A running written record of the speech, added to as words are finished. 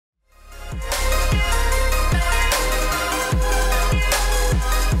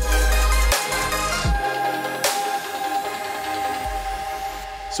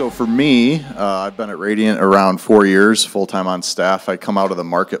So for me, I've been at Radiant around 4 years, full-time on staff. I come out of the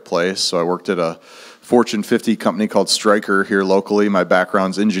marketplace, so I worked at a Fortune 50 company called Stryker here locally. My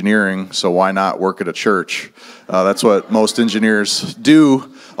background's engineering, so why not work at a church? That's what most engineers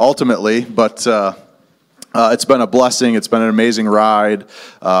do ultimately, but it's been a blessing. It's been an amazing ride.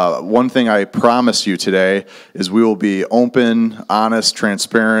 One thing I promise you today is we will be open, honest,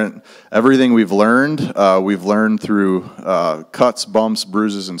 transparent. Everything we've learned through cuts, bumps,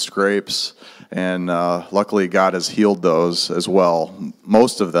 bruises, and scrapes. And luckily, God has healed those as well.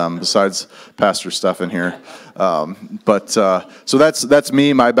 Most of them, besides Pastor Stefan here. So that's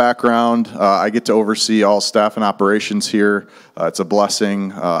me, my background. I get to oversee all staff and operations here. It's a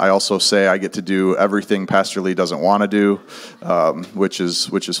blessing. I also say I get to do everything Pastor Lee doesn't want to do, which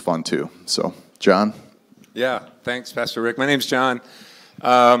is fun too. So, John? Yeah, thanks, Pastor Rick. My name's John.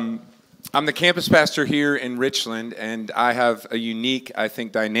 I'm the campus pastor here in Richland, and I have a unique, I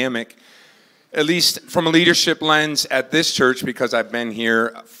think, dynamic, at least from a leadership lens at this church, because I've been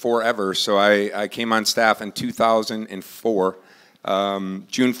here forever. So I came on staff in 2004,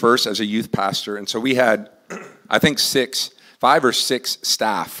 June 1st, as a youth pastor. And so we had, I think, 5 or 6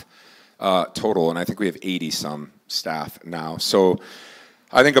 staff total, and I think we have 80-some staff now. So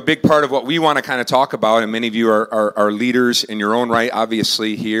I think a big part of what we want to kind of talk about, and many of you are leaders in your own right,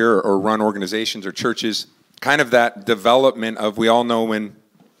 obviously, here, or run organizations or churches, kind of that development of, we all know when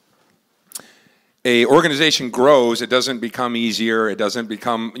a organization grows, it doesn't become easier, it doesn't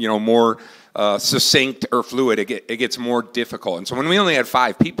become, more succinct or fluid, it gets more difficult. And so when we only had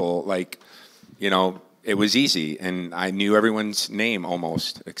 5 people, it was easy, and I knew everyone's name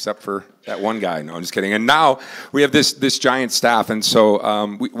almost, except for that one guy. No, I'm just kidding. And now we have this giant staff, and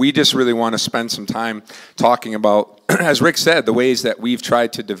so we just really want to spend some time talking about, as Rick said, the ways that we've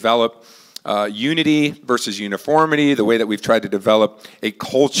tried to develop unity versus uniformity, the way that we've tried to develop a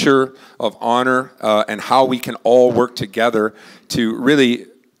culture of honor, and how we can all work together to really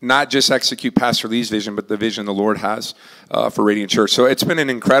not just execute Pastor Lee's vision, but the vision the Lord has for Radiant Church. So it's been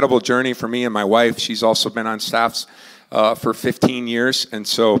an incredible journey for me and my wife. She's also been on staffs for 15 years. And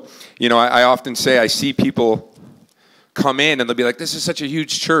so, I often say I see people come in and they'll be like, this is such a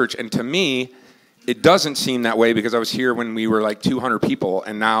huge church. And to me, it doesn't seem that way, because I was here when we were like 200 people,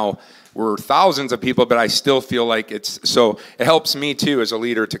 and now we're thousands of people, but I still feel like so it helps me too as a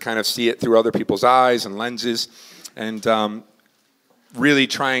leader to kind of see it through other people's eyes and lenses, and really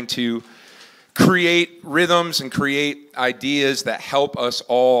trying to create rhythms and create ideas that help us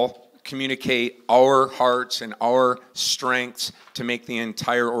all communicate our hearts and our strengths to make the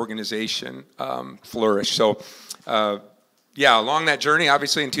entire organization flourish. So, along that journey,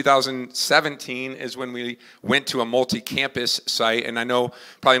 obviously in 2017 is when we went to a multi-campus site, and I know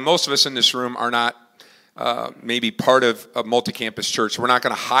probably most of us in this room are not maybe part of a multi-campus church. We're not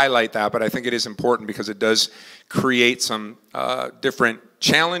going to highlight that, but I think it is important because it does create some different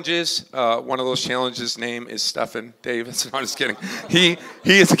challenges. One of those challenges' name is Stefan Davis. No, I'm just kidding. He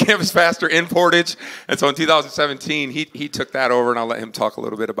is a campus pastor in Portage, and so in 2017 he took that over, and I'll let him talk a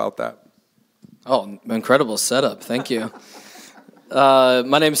little bit about that. Oh, incredible setup. Thank you.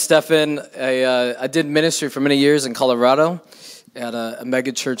 My name's Stefan. I did ministry for many years in Colorado at a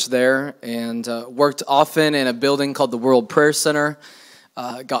mega church there, and worked often in a building called the World Prayer Center.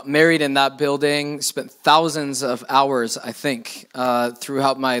 Got married in that building, spent thousands of hours, I think,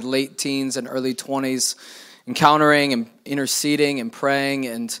 throughout my late teens and early 20s, encountering and interceding and praying,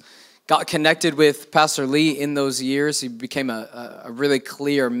 and got connected with Pastor Lee in those years. He became a really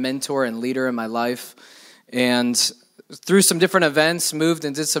clear mentor and leader in my life. And through some different events, moved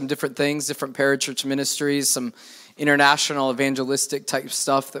and did some different things, different parachurch ministries, some international evangelistic type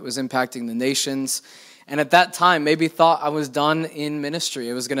stuff that was impacting the nations. And at that time, maybe thought I was done in ministry.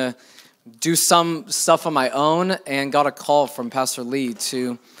 I was going to do some stuff on my own, and got a call from Pastor Lee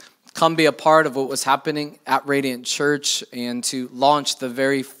to come be a part of what was happening at Radiant Church and to launch the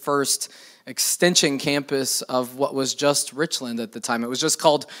very first extension campus of what was just Richland at the time. It was just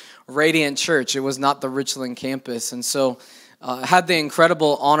called Radiant Church. It was not the Richland campus. And so I had the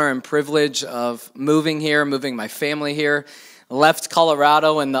incredible honor and privilege of moving here, moving my family here, left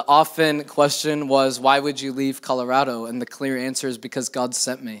Colorado, and the often question was, why would you leave Colorado? And the clear answer is because God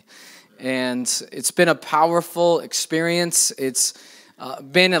sent me. And it's been a powerful experience. It's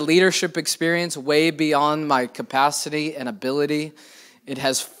been a leadership experience way beyond my capacity and ability. It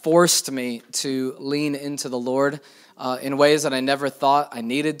has forced me to lean into the Lord in ways that I never thought I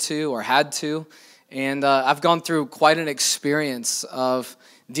needed to or had to. And I've gone through quite an experience of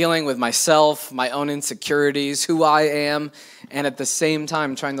dealing with myself, my own insecurities, who I am, and at the same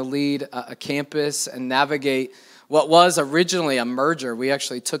time trying to lead a campus and navigate what was originally a merger. We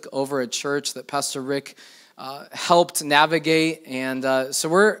actually took over a church that Pastor Rick helped navigate, and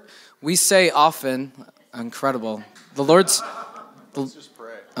so we say often, incredible. The Lord's Let's just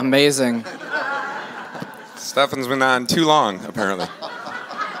pray. Amazing. Stefan's been on too long, apparently.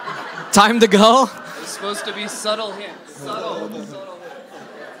 Time to go. It's supposed to be subtle hints. Subtle.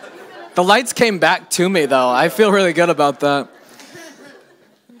 The lights came back to me, though. I feel really good about that.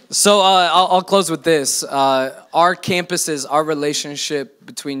 So I'll close with this. Our campuses, our relationship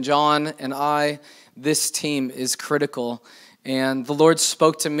between John and I, this team is critical. And the Lord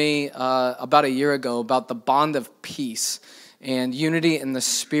spoke to me about a year ago about the bond of peace and unity in the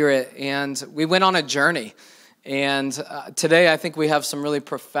Spirit. And we went on a journey. And today I think we have some really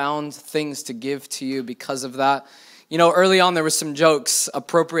profound things to give to you because of that. You know, early on there was some jokes,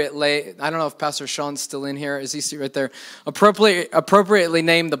 appropriately, I don't know if Pastor Sean's still in here. Is he right there? Appropriately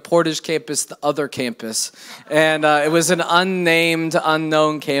named the Portage Campus the other campus. And it was an unnamed,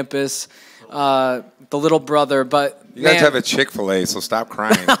 unknown campus, the little brother. But You guys have a Chick-fil-A, so stop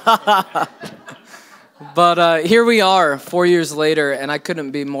crying. But here we are 4 years later, and I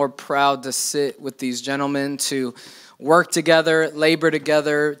couldn't be more proud to sit with these gentlemen, to work together, labor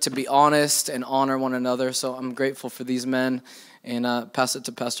together, to be honest and honor one another. So I'm grateful for these men, and pass it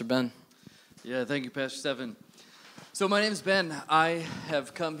to Pastor Ben. Yeah, thank you, Pastor Stefan. So my name's Ben. I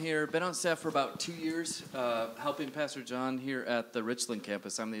have come here, been on staff for about 2 years, helping Pastor John here at the Richland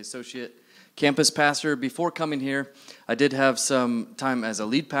campus. I'm the associate campus pastor. Before coming here, I did have some time as a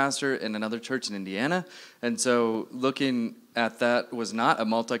lead pastor in another church in Indiana. And so looking at that was not a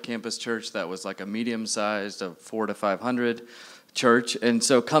multi-campus church. That was like a medium-sized of 400 to 500 church. And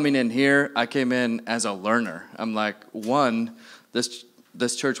so coming in here, I came in as a learner. I'm like,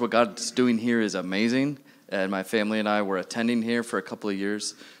 this church, what God's doing here is amazing. And my family and I were attending here for a couple of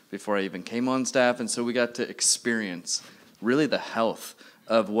years before I even came on staff. And so we got to experience really the health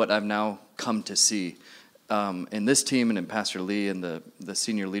of what I've now come to see in this team and in Pastor Lee and the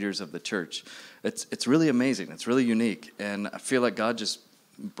senior leaders of the church. It's really amazing. It's really unique. And I feel like God just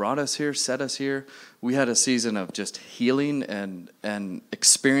brought us here, set us here. We had a season of just healing and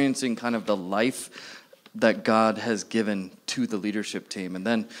experiencing kind of the life that God has given to the leadership team. And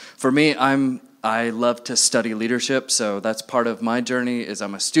then for me, I love to study leadership. So that's part of my journey is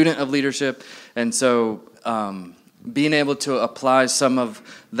I'm a student of leadership. And so being able to apply some of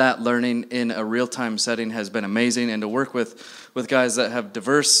that learning in a real-time setting has been amazing, and to work with guys that have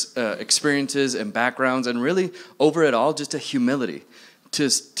diverse experiences and backgrounds, and really over it all, just a humility to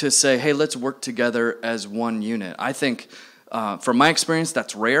say, hey, let's work together as one unit. I think from my experience,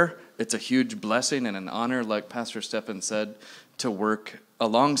 that's rare. It's a huge blessing and an honor, like Pastor Stefan said, to work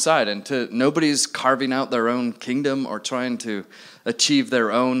alongside, and nobody's carving out their own kingdom or trying to achieve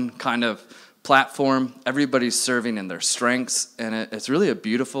their own kind of platform. Everybody's serving in their strengths, and it's really a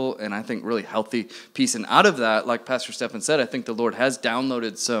beautiful and I think really healthy piece. And out of that, like Pastor Stefan said, I think the Lord has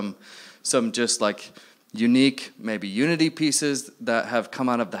downloaded some just like unique, maybe unity pieces that have come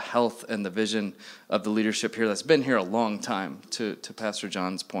out of the health and the vision of the leadership here that's been here a long time, to Pastor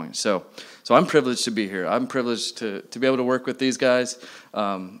John's point. So I'm privileged to be here. I'm privileged to be able to work with these guys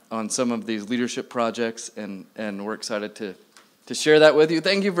on some of these leadership projects, and we're excited to share that with you.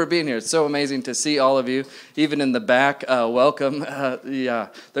 Thank you for being here. It's so amazing to see all of you, even in the back. Welcome. Yeah,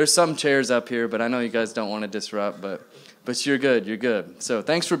 there's some chairs up here, but I know you guys don't want to disrupt, but you're good. You're good. So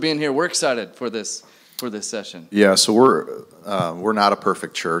thanks for being here. We're excited for this session. Yeah, so we're not a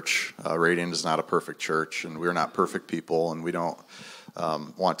perfect church. Radiant is not a perfect church, and we're not perfect people, and we don't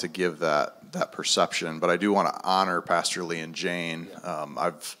want to give that perception. But I do want to honor Pastor Lee and Jane.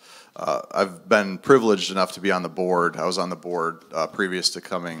 I've been privileged enough to be on the board. I was on the board previous to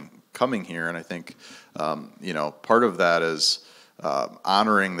coming here, and I think part of that is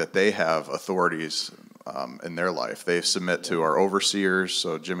honoring that they have authorities in their life. They submit to our overseers,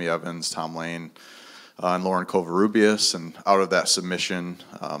 so Jimmy Evans, Tom Lane, and Lauren Covarrubias, and out of that submission,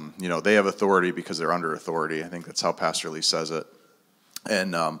 they have authority because they're under authority. I think that's how Pastor Lee says it.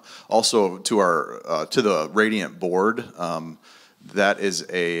 And also to the Radiant board, that is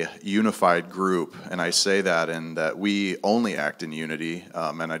a unified group, and I say that in that we only act in unity.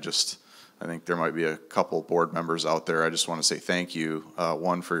 And I think there might be a couple board members out there. I just want to say thank you.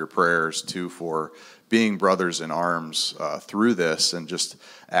 One, for your prayers. Two, for being brothers in arms through this and just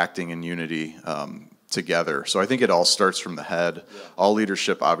acting in unity together. So I think it all starts from the head. Yeah. All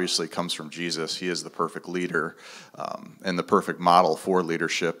leadership obviously comes from Jesus. He is the perfect leader and the perfect model for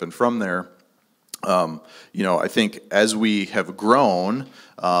leadership. And from there, I think as we have grown,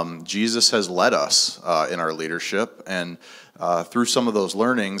 Jesus has led us in our leadership, and through some of those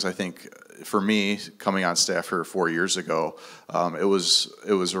learnings, I think for me, coming on staff here 4 years ago, it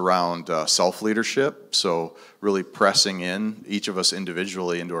was around self-leadership, so really pressing in, each of us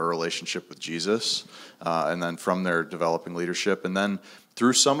individually, into our relationship with Jesus, and then from there developing leadership, and then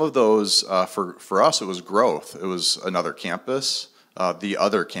through some of those, for us, it was growth. It was another campus. The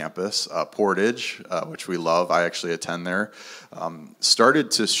other campus, Portage, which we love, I actually attend there,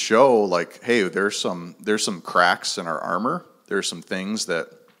 started to show like, hey, there's some cracks in our armor. There's some things that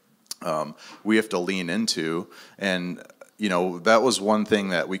we have to lean into, and that was one thing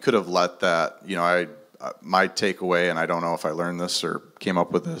that we could have let that. My takeaway, and I don't know if I learned this or came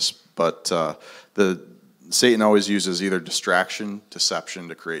up with this, but Satan always uses either distraction, deception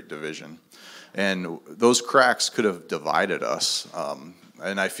to create division. And those cracks could have divided us.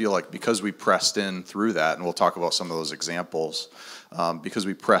 And I feel like because we pressed in through that, and we'll talk about some of those examples, because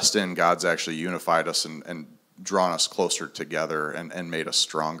we pressed in, God's actually unified us and drawn us closer together and made us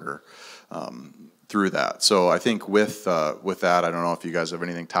stronger through that. So I think with that, I don't know if you guys have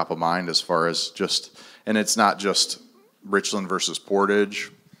anything top of mind as far as just, and it's not just Richland versus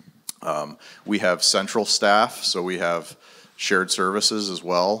Portage. We have central staff, so we have shared services as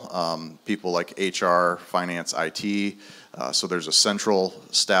well, people like HR, finance, IT. So there's a central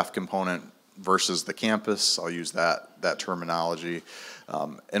staff component versus the campus. I'll use that terminology.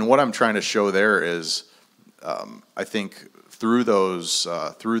 And what I'm trying to show there is, I think through those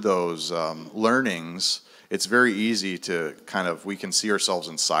learnings, it's very easy to we can see ourselves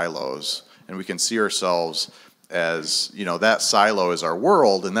in silos, and we can see ourselves as, that silo is our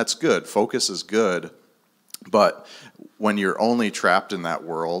world, and that's good. Focus is good. But when you're only trapped in that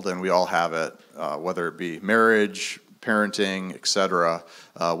world, and we all have it, whether it be marriage, parenting, etc.,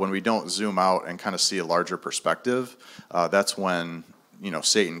 when we don't zoom out and kind of see a larger perspective, that's when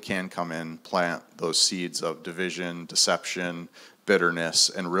Satan can come in, plant those seeds of division, deception, bitterness,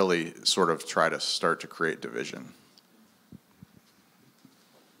 and really sort of try to start to create division.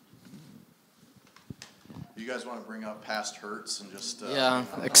 You guys want to bring up past hurts and just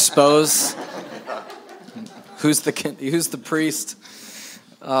expose who's the priest?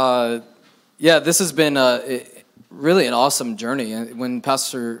 This has been really an awesome journey. When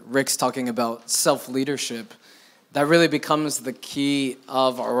Pastor Rick's talking about self-leadership, that really becomes the key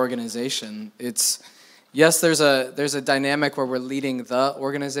of our organization. It's there's a dynamic where we're leading the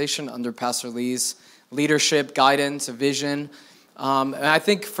organization under Pastor Lee's leadership, guidance, vision, and I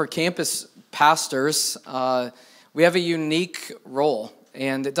think for campus pastors, we have a unique role,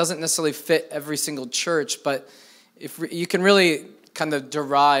 and it doesn't necessarily fit every single church, but if you can really kind of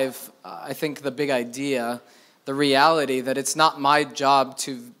derive, I think, the big idea, the reality that it's not my job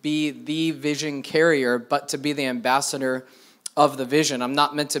to be the vision carrier, but to be the ambassador of the vision. I'm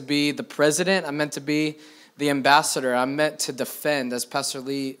not meant to be the president. I'm meant to be the ambassador. I'm meant to defend, as Pastor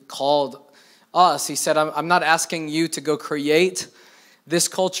Lee called us. He said, I'm not asking you to go create this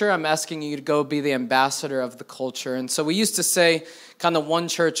culture. I'm asking you to go be the ambassador of the culture. And so we used to say kind of one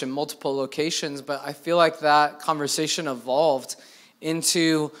church in multiple locations, but I feel like that conversation evolved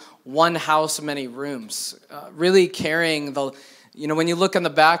into one house, many rooms, really carrying when you look on the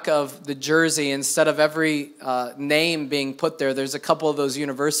back of the jersey, instead of every name being put there, there's a couple of those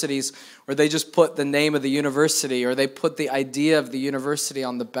universities where they just put the name of the university, or they put the idea of the university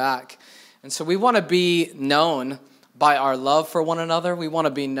on the back. And so we want to be known by our love for one another. We want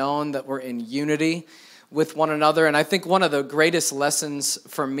to be known that we're in unity with one another. And I think one of the greatest lessons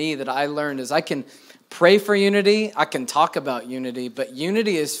for me that I learned is I can pray for unity, I can talk about unity, but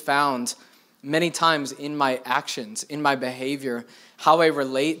unity is found many times in my actions, in my behavior, how I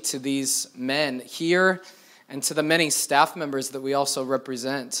relate to these men here and to the many staff members that we also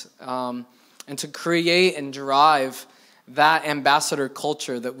represent, and to create and drive that ambassador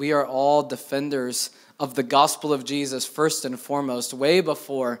culture that we are all defenders of the gospel of Jesus first and foremost, way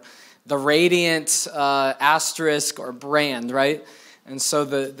before the radiant asterisk or brand, right? And so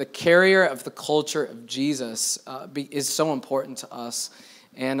the carrier of the culture of Jesus is so important to us.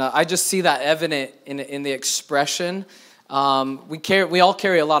 And I just see that evident in the expression. We all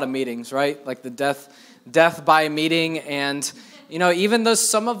carry a lot of meetings, right? Like the death by meeting. And, even though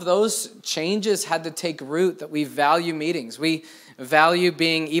some of those changes had to take root, that we value meetings. We value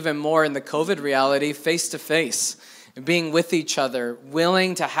being even more in the COVID reality, face-to-face, being with each other,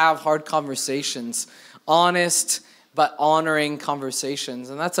 willing to have hard conversations, honest but honoring conversations.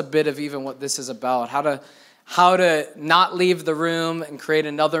 And that's a bit of even what this is about, how to not leave the room and create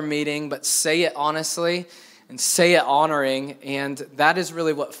another meeting, but say it honestly and say it honoring. And that is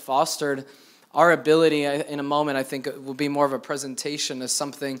really what fostered our ability in a moment, I think it will be more of a presentation of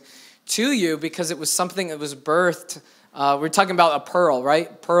something to you, because it was something that was birthed. We're talking about a pearl,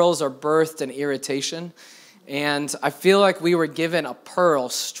 right? Pearls are birthed in irritation. And I feel like we were given a pearl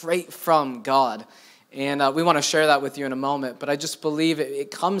straight from God. And we want to share that with you in a moment. But I just believe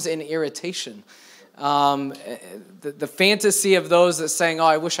it comes in irritation. The fantasy of those that saying, oh,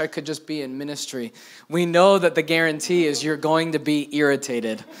 I wish I could just be in ministry. We know that the guarantee is you're going to be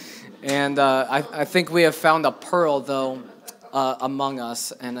irritated. And I think we have found a pearl, though, among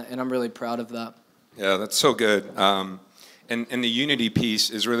us. And I'm really proud of that. Yeah, that's so good. And the unity piece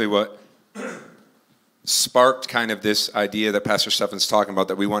is really what sparked kind of this idea that Pastor Stefan's talking about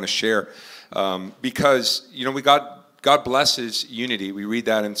that we want to share. Because, God blesses unity. We read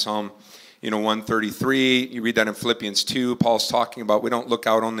that in Psalm 133. You read that in Philippians 2. Paul's talking about we don't look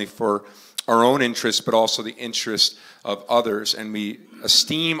out only for our own interests, but also the interest of others. And we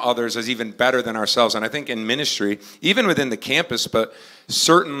esteem others as even better than ourselves. And I think in ministry, even within the campus, but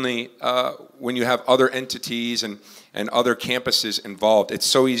certainly when you have other entities and other campuses involved, it's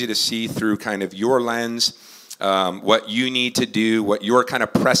so easy to see through kind of your lens, what you need to do, what your kind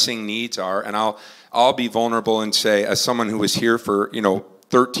of pressing needs are. And I'll be vulnerable and say, as someone who was here for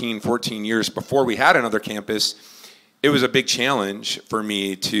 13, 14 years before we had another campus, it was a big challenge for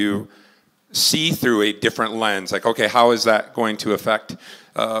me to see through a different lens. Like, okay, how is that going to affect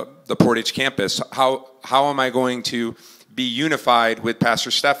the Portage campus? How am I going to be unified with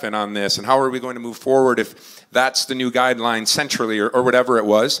Pastor Stefan on this? And how are we going to move forward if that's the new guideline centrally or whatever it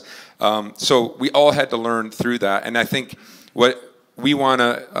was? So we all had to learn through that. And I think what we want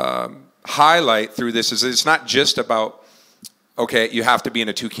to highlight through this is that it's not just about, okay, you have to be in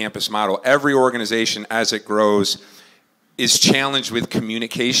a two-campus model. Every organization, as it grows, is challenged with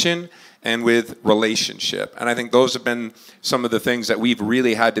communication and with relationship. And I think those have been some of the things that we've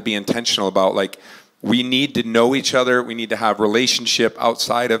really had to be intentional about. Like, we need to know each other. We need to have relationship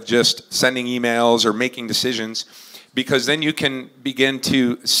outside of just sending emails or making decisions, because then you can begin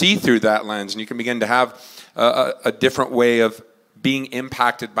to see through that lens, and you can begin to have a different way of being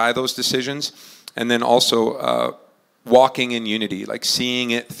impacted by those decisions. And then also walking in unity, like seeing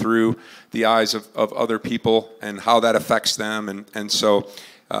it through the eyes of other people and how that affects them. And so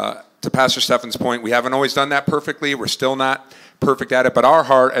to Pastor Stefan's point, we haven't always done that perfectly. We're still not perfect at it. But our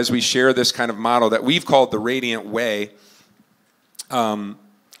heart, as we share this kind of model that we've called the Radiant Way,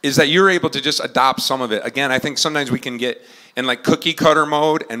 is that you're able to just adopt some of it. Again, I think sometimes we can get in like cookie cutter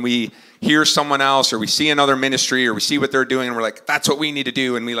mode, and we hear someone else, or we see another ministry, or we see what they're doing, and we're like, that's what we need to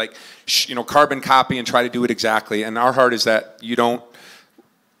do. And we like, carbon copy and try to do it exactly. And our heart is that you don't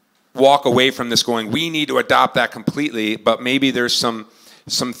walk away from this going, we need to adopt that completely, but maybe there's some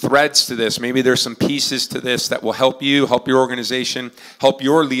threads to this. Maybe there's some pieces to this that will help you, help your organization, help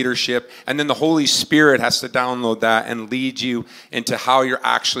your leadership. And then the Holy Spirit has to download that and lead you into how you're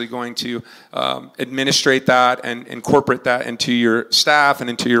actually going to administrate that and incorporate that into your staff and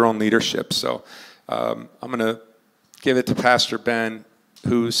into your own leadership. So I'm going to give it to Pastor Ben,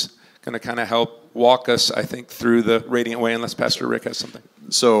 who's going to kind of help walk us, I think, through the Radiant Way, unless Pastor Rick has something.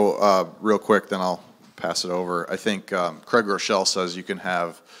 So real quick, then I'll pass it over. I think Craig Rochelle says you can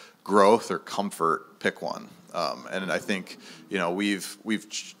have growth or comfort, pick one. And I think we've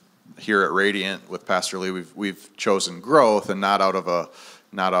here at Radiant with Pastor Lee, we've chosen growth, and not out of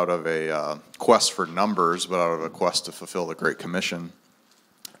a quest for numbers, but out of a quest to fulfill the Great Commission.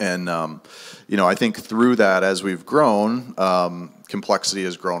 And I think through that, as we've grown, complexity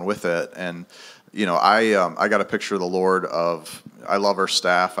has grown with it. And I got a picture of the Lord of, I love our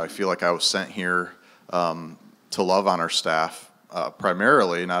staff. I feel like I was sent here to love on our staff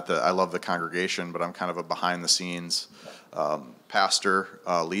primarily. Not that I love the congregation, but I'm kind of a behind-the-scenes pastor,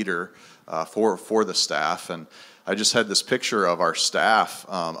 leader for the staff. And I just had this picture of our staff,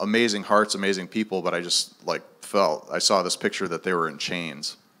 amazing hearts, amazing people, but I just I saw this picture that they were in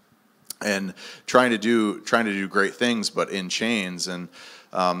chains and trying to do great things, but in chains. And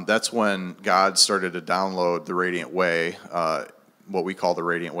that's when God started to download the Radiant Way, what we call the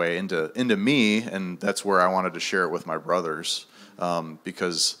Radiant Way, into me, and that's where I wanted to share it with my brothers,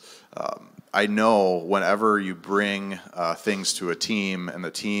 because I know whenever you bring things to a team and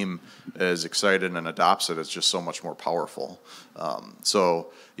the team is excited and adopts it, it's just so much more powerful.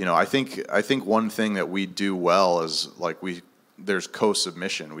 So I think one thing that we do well is there's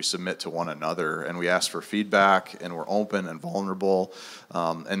co-submission. We submit to one another, and we ask for feedback, and we're open and vulnerable,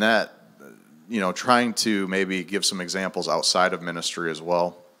 and that. Trying to maybe give some examples outside of ministry as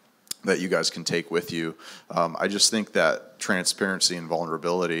well that you guys can take with you. I just think that transparency and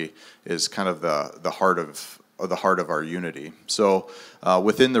vulnerability is kind of the heart of the heart of our unity. So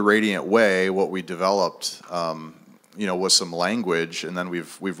within the Radiant Way, what we developed, was some language, and then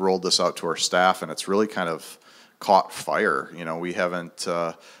we've rolled this out to our staff, and it's really kind of caught fire.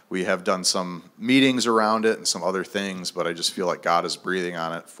 We have done some meetings around it and some other things, but I just feel like God is breathing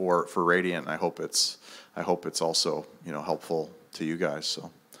on it for Radiant, and I hope it's also, helpful to you guys.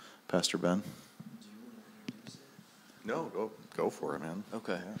 So, Pastor Ben. No, go for it, man.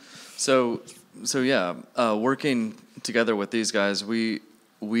 Okay. Yeah. Working together with these guys, we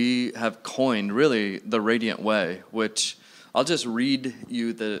have coined really the Radiant Way, which I'll just read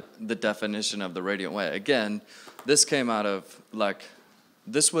you the definition of the Radiant Way. Again, this came out of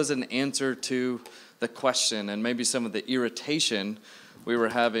this was an answer to the question and maybe some of the irritation we were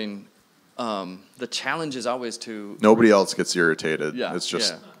having. The challenge is always to... Nobody else gets irritated. Yeah, it's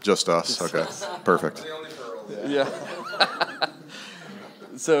just us. Okay, perfect. Yeah.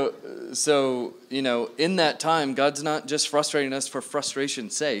 So, in that time, God's not just frustrating us for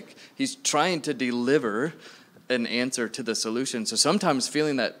frustration's sake. He's trying to deliver an answer to the solution. So sometimes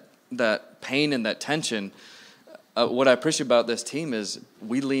feeling that pain and that tension, what I appreciate about this team is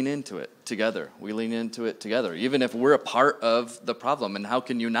we lean into it together. We lean into it together, even if we're a part of the problem. And how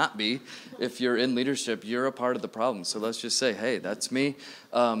can you not be? If you're in leadership, you're a part of the problem. So let's just say, hey, that's me.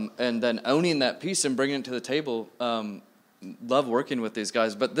 And then owning that piece and bringing it to the table. Love working with these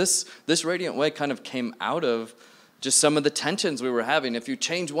guys. But this Radiant Way kind of came out of just some of the tensions we were having. If you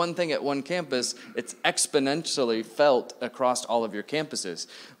change one thing at one campus, it's exponentially felt across all of your campuses.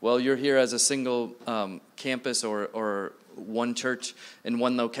 Well, you're here as a single campus or one church in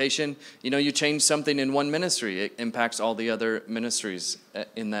one location. You change something in one ministry, it impacts all the other ministries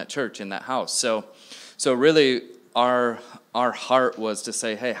in that church, in that house. So really, our heart was to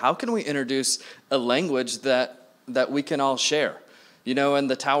say, hey, how can we introduce a language that we can all share? In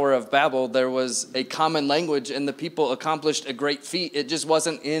the Tower of Babel, there was a common language, and the people accomplished a great feat. It just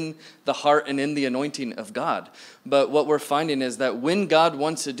wasn't in the heart and in the anointing of God. But what we're finding is that when God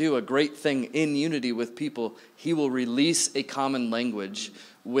wants to do a great thing in unity with people, he will release a common language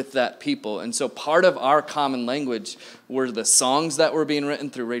with that people. And so part of our common language were the songs that were being written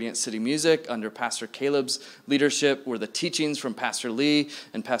through Radiant City Music under Pastor Caleb's leadership, were the teachings from Pastor Lee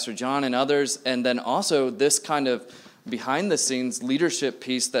and Pastor John and others, and then also this kind of behind-the-scenes leadership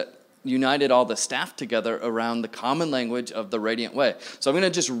piece that united all the staff together around the common language of the Radiant Way. So I'm going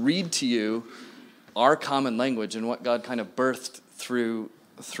to just read to you our common language and what God kind of birthed through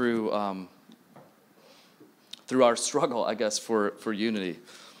our struggle, I guess, for unity.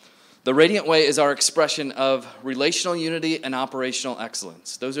 The Radiant Way is our expression of relational unity and operational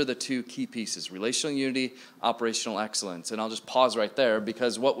excellence. Those are the two key pieces: relational unity, operational excellence. And I'll just pause right there,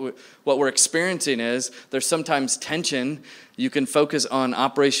 because what we're experiencing is there's sometimes tension. You can focus on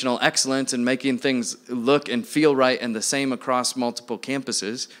operational excellence and making things look and feel right and the same across multiple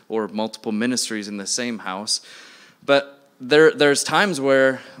campuses or multiple ministries in the same house. But there's times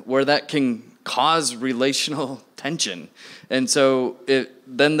where that can cause relational tension. And so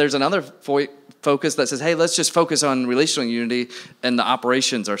then there's another focus that says, hey, let's just focus on relational unity, and the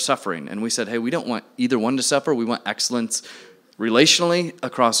operations are suffering. And we said, hey, we don't want either one to suffer. We want excellence relationally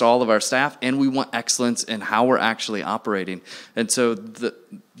across all of our staff, and we want excellence in how we're actually operating. And so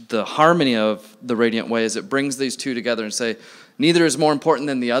the harmony of the Radiant Way is it brings these two together and say, neither is more important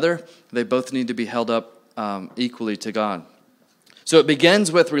than the other. They both need to be held up equally to God. So it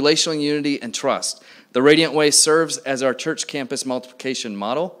begins with relational unity and trust. The Radiant Way serves as our church campus multiplication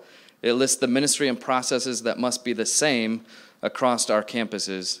model. It lists the ministry and processes that must be the same across our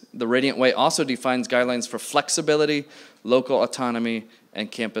campuses. The Radiant Way also defines guidelines for flexibility, local autonomy, and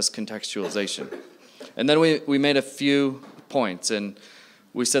campus contextualization. And then we made a few points, and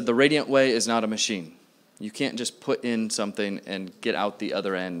we said the Radiant Way is not a machine. You can't just put in something and get out the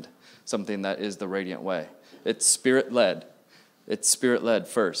other end, something that is the Radiant Way. It's spirit-led. It's spirit-led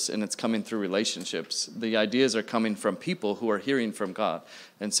first, and it's coming through relationships. The ideas are coming from people who are hearing from God.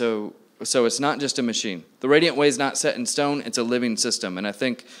 And so it's not just a machine. The Radiant Way is not set in stone. It's a living system. And I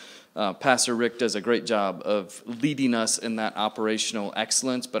think Pastor Rick does a great job of leading us in that operational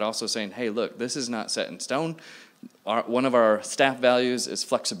excellence, but also saying, hey, look, this is not set in stone. One of our staff values is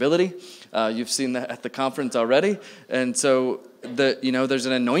flexibility. You've seen that at the conference already. And so there's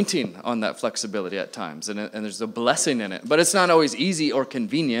an anointing on that flexibility at times, and there's a blessing in it. But it's not always easy or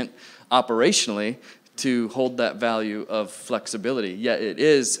convenient operationally to hold that value of flexibility. Yet it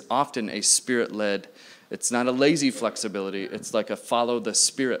is often a spirit-led. It's not a lazy flexibility. It's like a follow the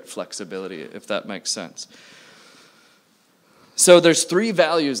spirit flexibility, if that makes sense. So there's 3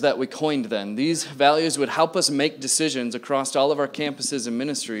 values that we coined then. These values would help us make decisions across all of our campuses and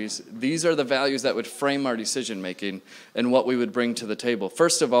ministries. These are the values that would frame our decision making and what we would bring to the table.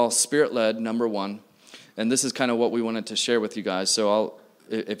 First of all, Spirit-led, number 1. And this is kind of what we wanted to share with you guys. So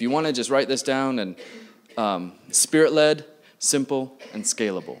if you want to just write this down, and Spirit-led, simple, and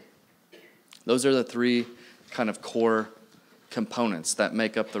scalable. Those are the 3 kind of core components that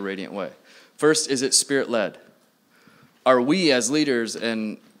make up the Radiant Way. First, is it Spirit-led? Are we as leaders,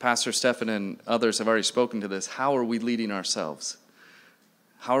 and Pastor Stefan and others have already spoken to this, how are we leading ourselves?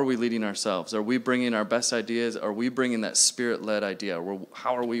 How are we leading ourselves? Are we bringing our best ideas? Are we bringing that Spirit-led idea?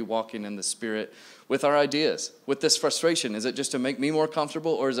 How are we walking in the Spirit with our ideas? With this frustration, is it just to make me more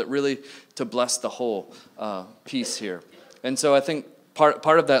comfortable, or is it really to bless the whole piece here? And so I think part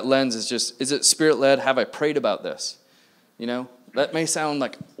of that lens is just, is it Spirit-led? Have I prayed about this? You know, that may sound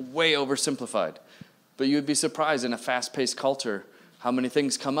like way oversimplified. But you would be surprised in a fast-paced culture how many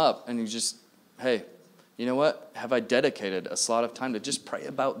things come up, and you just, hey, you know what? Have I dedicated a slot of time to just pray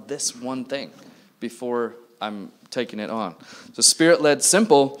about this one thing before I'm taking it on? So Spirit-led,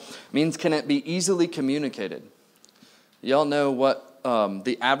 simple, means can it be easily communicated? Y'all know what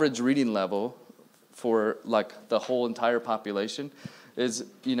the average reading level for like the whole entire population is,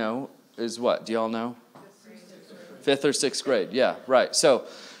 is what? Do y'all know? 5th or 6th grade. Yeah, right. So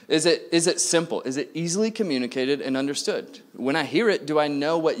is it simple? Is it easily communicated and understood? When I hear it, do I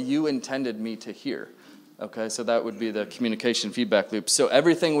know what you intended me to hear? Okay, so that would be the communication feedback loop. So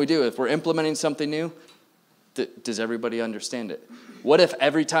everything we do, if we're implementing something new, does everybody understand it? What if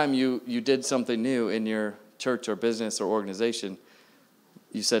every time you did something new in your church or business or organization,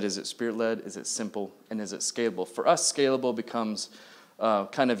 you said, is it Spirit-led, is it simple, and is it scalable? For us, scalable becomes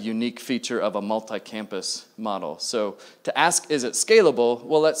kind of unique feature of a multi-campus model. So to ask, is it scalable?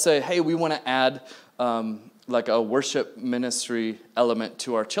 Well, let's say, hey, we want to add like a worship ministry element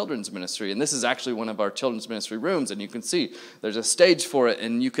to our children's ministry. And this is actually one of our children's ministry rooms. And you can see there's a stage for it.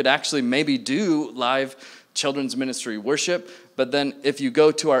 And you could actually maybe do live children's ministry worship. But then if you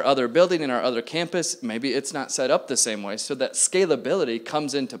go to our other building in our other campus, maybe it's not set up the same way. So that scalability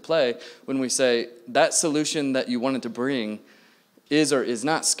comes into play when we say that solution that you wanted to bring is or is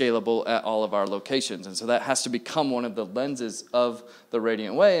not scalable at all of our locations. And so that has to become one of the lenses of the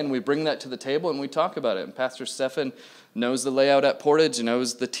Radiant Way, and we bring that to the table and we talk about it. And Pastor Stefan knows the layout at Portage,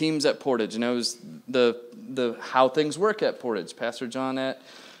 knows the teams at Portage, knows the how things work at Portage. Pastor John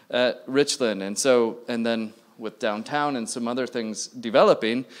at Richland. And then with downtown and some other things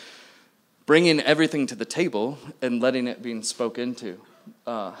developing, bringing everything to the table and letting it being spoken to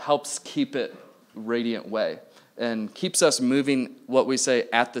helps keep it Radiant Way. And keeps us moving, what we say,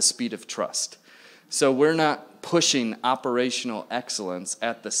 at the speed of trust. So we're not pushing operational excellence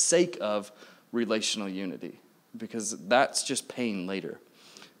at the sake of relational unity, because that's just pain later.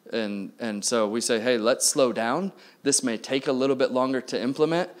 And so we say, hey, let's slow down. This may take a little bit longer to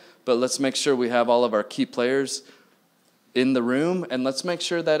implement, but let's make sure we have all of our key players in the room, and let's make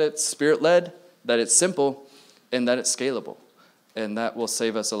sure that it's Spirit-led, that it's simple, and that it's scalable. And that will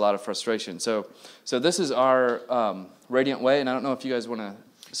save us a lot of frustration. So this is our Radiant Way, and I don't know if you guys want to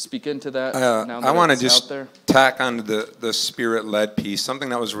speak into that. Now that I want to it's just out there. tack on to the Spirit-led piece, something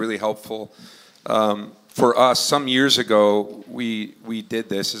that was really helpful for us. Some years ago, we did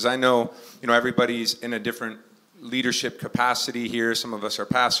this. As I know, everybody's in a different leadership capacity here. Some of us are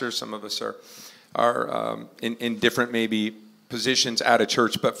pastors, some of us are in different maybe positions at a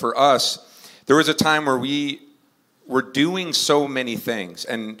church. But for us, there was a time where we're doing so many things.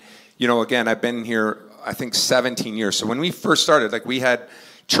 And, again, I've been here, I think, 17 years. So when we first started, we had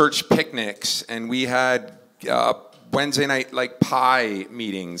church picnics, and we had Wednesday night, pie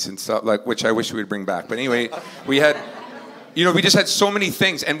meetings and stuff, which I wish we would bring back. But anyway, we had, we just had so many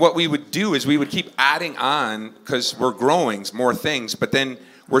things. And what we would do is we would keep adding on, because we're growing more things, but then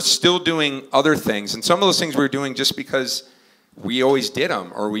we're still doing other things. And some of those things we were doing just because we always did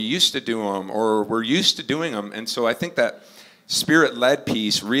them, or we used to do them, or we're used to doing them. And so I think that Spirit-led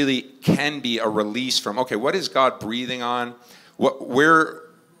piece really can be a release from, okay, what is God breathing on?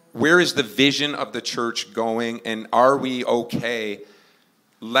 Where is the vision of the church going? And are we okay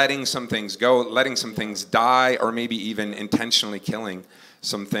letting some things go, letting some things die, or maybe even intentionally killing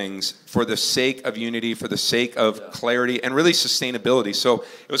some things for the sake of unity, for the sake of clarity, and really sustainability? So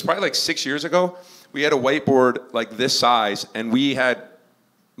it was probably 6 years ago. We had a whiteboard like this size, and we had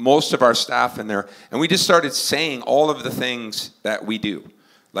most of our staff in there, and we just started saying all of the things that we do,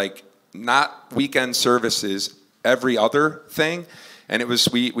 not weekend services, every other thing. And it was,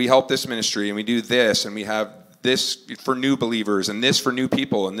 we help this ministry, and we do this, and we have this for new believers and this for new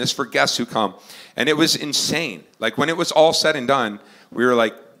people and this for guests who come. And it was insane. Like when it was all said and done, we were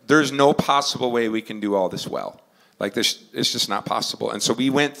like, there's no possible way we can do all this well. Like this, it's just not possible. And so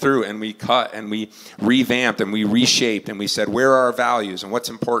we went through and we cut and we revamped and we reshaped and we said, where are our values and what's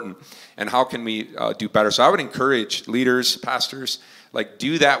important and how can we do better? So I would encourage leaders, pastors, like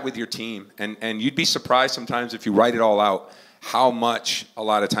do that with your team. And you'd be surprised sometimes if you write it all out, how much a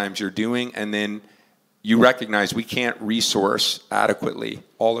lot of times you're doing, and then you recognize we can't resource adequately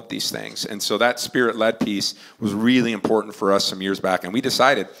all of these things. And so that Spirit-led piece was really important for us some years back. And we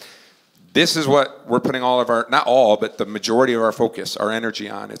decided this is what we're putting all of our, not all, but the majority of our focus, our energy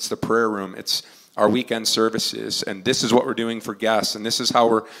on. It's the prayer room. It's our weekend services. And this is what we're doing for guests. And this is how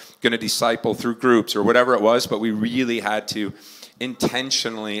we're going to disciple through groups or whatever it was. But we really had to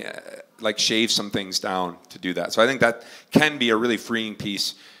intentionally like shave some things down to do that. So I think that can be a really freeing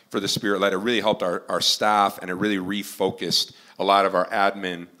piece for the Spirit-led. It really helped our staff, and it really refocused a lot of our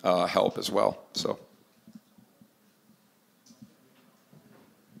admin help as well. So,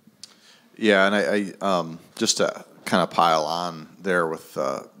 yeah, and I just to kind of pile on there with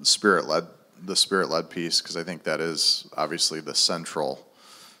the Spirit-led piece, because I think that is obviously the central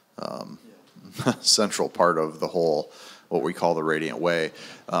central part of the whole, what we call the Radiant Way.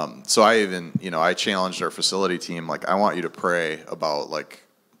 So I even, I challenged our facility team, like, I want you to pray about, like,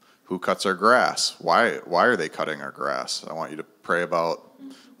 who cuts our grass? Why are they cutting our grass? I want you to pray about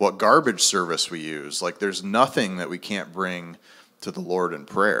what garbage service we use. Like, there's nothing that we can't bring to the Lord in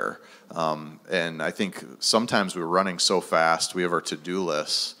prayer. And I think sometimes we're running so fast, we have our to-do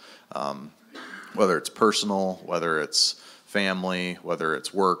lists, whether it's personal, whether it's family, whether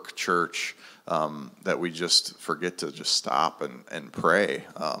it's work, church, that we just forget to just stop and pray.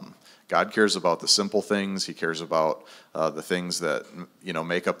 God cares about the simple things. He cares about the things that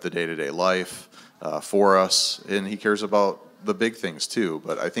make up the day-to-day life for us, and He cares about the big things too.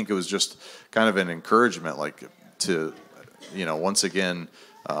 But I think it was just kind of an encouragement, like to once again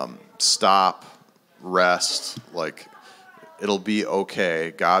stop, rest. Like, it'll be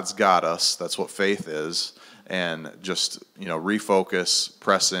okay. God's got us. That's what faith is, and just refocus,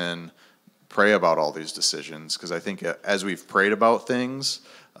 press in, pray about all these decisions, because I think as we've prayed about things.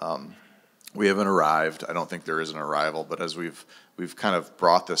 We haven't arrived. I don't think there is an arrival, but as we've kind of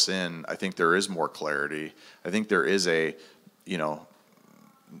brought this in, I think there is more clarity. I think there is a,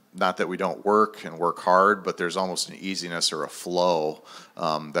 not that we don't work and work hard, but there's almost an easiness or a flow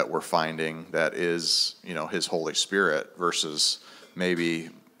that we're finding that is, His Holy Spirit versus maybe,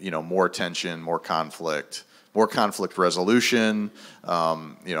 more tension, more conflict resolution,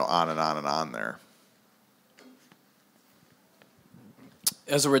 on and on and on there.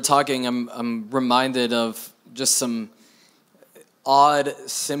 As we're talking, I'm reminded of just some odd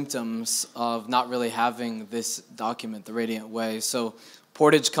symptoms of not really having this document, the Radiant Way. So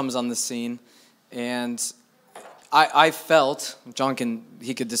Portage comes on the scene, and I felt,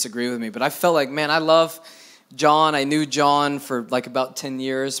 he could disagree with me, but I felt like, man, I love Jon. I knew Jon for like about 10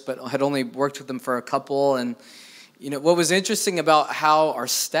 years, but had only worked with him for a couple. And what was interesting about how our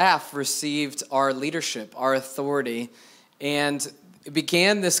staff received our leadership, our authority, and it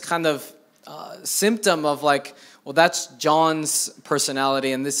began this kind of symptom of like, well, that's Jon's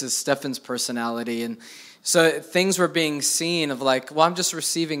personality and this is Stefan's personality. And so things were being seen of like, well, I'm just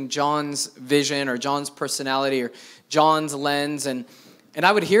receiving Jon's vision or Jon's personality or Jon's lens. And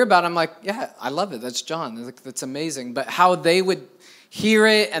I would hear about it, I'm like, yeah, I love it. That's Jon. That's amazing. But how they would hear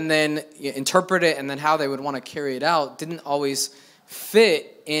it and then interpret it and then how they would want to carry it out didn't always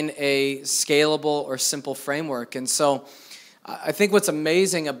fit in a scalable or simple framework. And so I think what's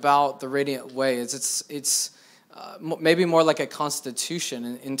amazing about the Radiant Way is it's maybe more like a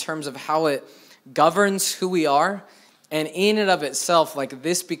constitution in terms of how it governs who we are, and in and of itself, like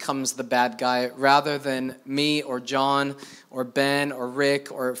this becomes the bad guy rather than me or Jon or Ben or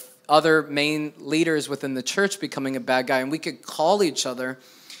Rick or other main leaders within the church becoming a bad guy, and we could call each other.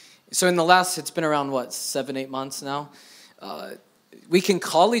 So in the last, it's been around 7-8 months now, we can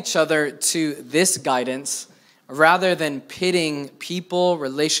call each other to this guidance rather than pitting people,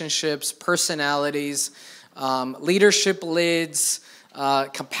 relationships, personalities, leadership lids,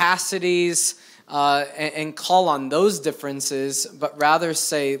 capacities, and call on those differences, but rather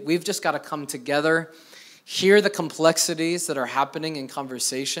say we've just got to come together, hear the complexities that are happening in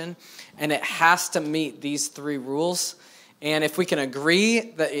conversation, and it has to meet these 3 rules. And if we can agree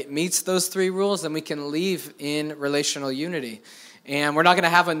that it meets those 3 rules, then we can leave in relational unity. And we're not going to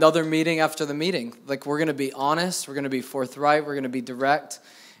have another meeting after the meeting. Like, we're going to be honest, we're going to be forthright, we're going to be direct,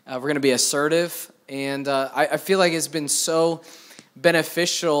 we're going to be assertive. And I feel like it's been so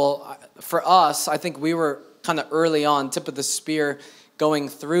beneficial for us. I think we were kind of early on, tip of the spear going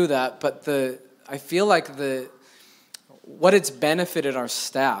through that. But I feel like what it's benefited our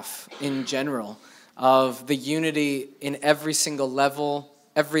staff in general of the unity in every single level,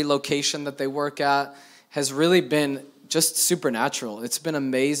 every location that they work at has really been just supernatural. It's been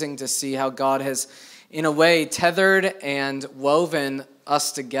amazing to see how God has, in a way, tethered and woven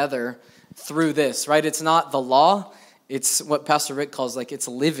us together through this, right? It's not the law. It's what Pastor Rick calls it's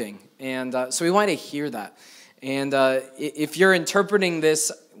living. And so we want to hear that. And if you're interpreting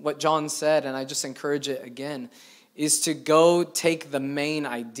this, what Jon said, and I just encourage it again, is to go take the main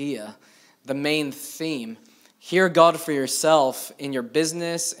idea, the main theme. Hear God for yourself in your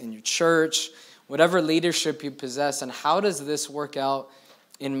business, in your church, whatever leadership you possess, and how does this work out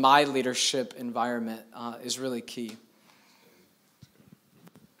in my leadership environment is really key.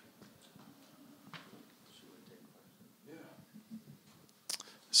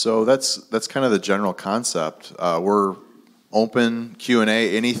 So that's kind of the general concept. We're open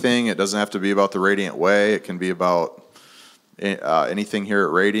Q&A, anything. It doesn't have to be about the Radiant Way. It can be about anything here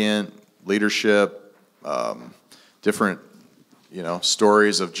at Radiant, leadership, different,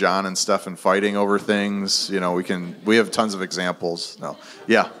 stories of Jon and Stefan fighting over things. We have tons of examples. No,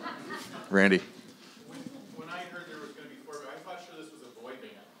 yeah, Randy. When I heard there was going to be 4, I thought sure this was a boy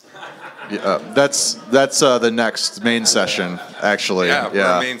band. Yeah, that's the next main session, actually.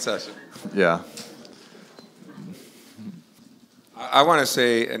 Yeah, main session. Yeah. I want to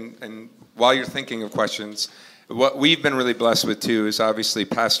say, and while you're thinking of questions, what we've been really blessed with too is obviously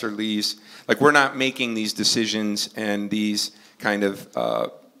Pastor Lee's, we're not making these decisions and these kind of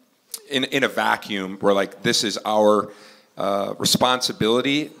in a vacuum. We're this is our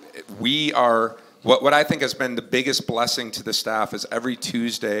responsibility. We are, what I think has been the biggest blessing to the staff is every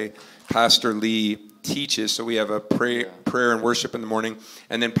Tuesday, Pastor Lee teaches. So we have a prayer and worship in the morning.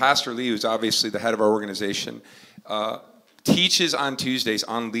 And then Pastor Lee, who's obviously the head of our organization, teaches on Tuesdays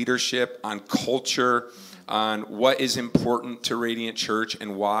on leadership, on culture, on what is important to Radiant Church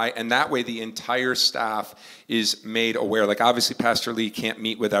and why. And that way the entire staff is made aware. Obviously Pastor Lee can't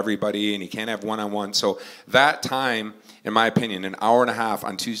meet with everybody and he can't have one-on-one. So that time, in my opinion, an hour and a half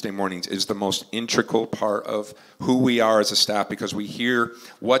on Tuesday mornings is the most integral part of who we are as a staff, because we hear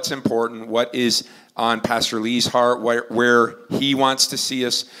what's important, what is on Pastor Lee's heart, where he wants to see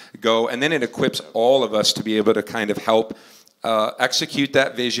us go. And then it equips all of us to be able to kind of help execute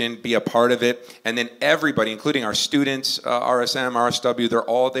that vision, be a part of it. And then everybody, including our students, RSM, RSW, they're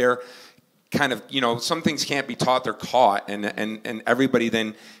all there. Kind of, some things can't be taught, they're caught. And everybody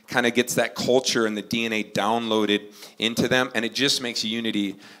then kind of gets that culture and the DNA downloaded into them. And it just makes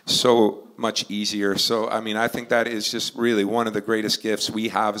unity so much easier. So, I think that is just really one of the greatest gifts we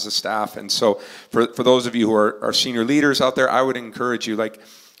have as a staff. And so for those of you who are senior leaders out there, I would encourage you,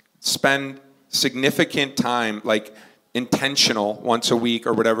 spend significant time, intentional once a week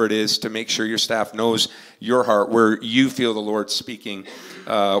or whatever it is, to make sure your staff knows your heart, where you feel the Lord speaking,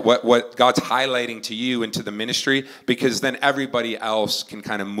 what God's highlighting to you into the ministry, because then everybody else can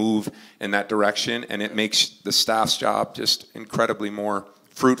kind of move in that direction, and it makes the staff's job just incredibly more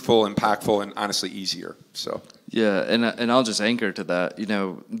fruitful, impactful, and honestly easier. So yeah, and I'll just anchor to that.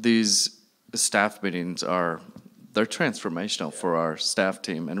 These staff meetings they're transformational for our staff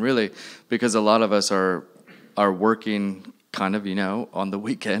team, and really because a lot of us are working kind of, on the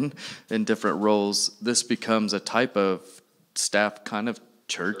weekend in different roles. This becomes a type of staff kind of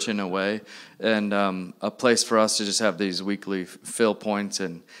church in a way, and a place for us to just have these weekly fill points,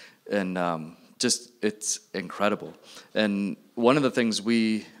 and just it's incredible. And one of the things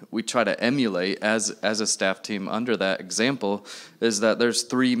we try to emulate as a staff team under that example is that there's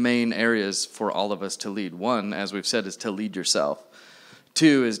 3 main areas for all of us to lead. 1, as we've said, is to lead yourself.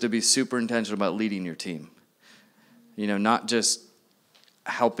 2 is to be super intentional about leading your team. Not just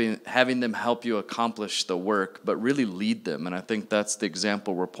having them help you accomplish the work, but really lead them. And I think that's the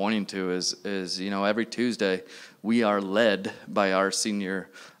example we're pointing to is every Tuesday we are led by our senior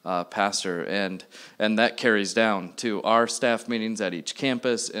pastor, and that carries down to our staff meetings at each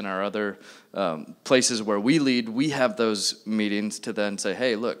campus and our other places where we lead. We have those meetings to then say,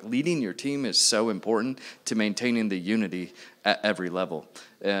 hey, look, leading your team is so important to maintaining the unity at every level.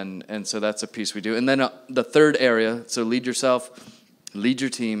 And so that's a piece we do. And then the third area, so lead yourself, lead your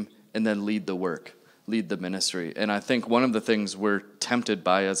team, and then lead the work, lead the ministry. And I think one of the things we're tempted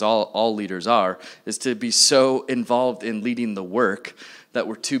by, as all leaders are, is to be so involved in leading the work that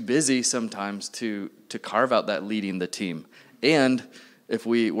we're too busy sometimes to carve out that leading the team. And if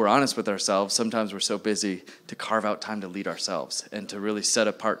we're honest with ourselves, sometimes we're so busy to carve out time to lead ourselves and to really set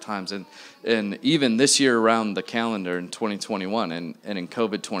apart times. And even this year around the calendar in 2021 and in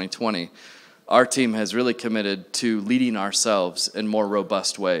COVID 2020, our team has really committed to leading ourselves in more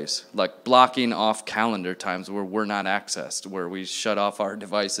robust ways, like blocking off calendar times where we're not accessed, where we shut off our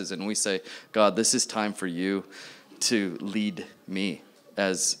devices and we say, God, this is time for you to lead me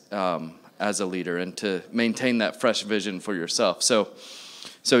as a leader and to maintain that fresh vision for yourself. So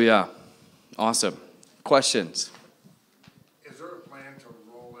yeah, awesome. Questions? Is there a plan to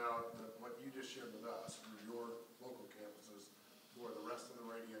roll out what you just shared with us for your local campuses for the rest of the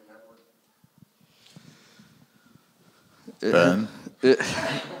Radiant network?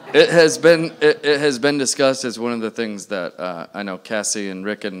 It has been discussed as one of the things that I know Cassie and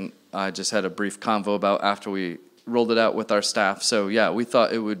Rick and I just had a brief convo about after we rolled it out with our staff. So yeah, we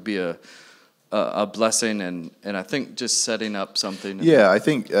thought it would be a blessing, and I think just setting up something. Yeah, I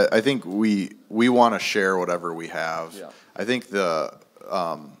think we want to share whatever we have. Yeah. I think the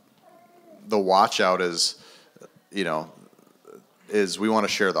watch out is we want to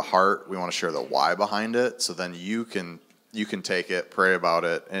share the heart, we want to share the why behind it, so then you can take it, pray about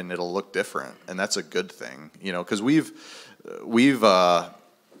it, and it'll look different, and that's a good thing, because we've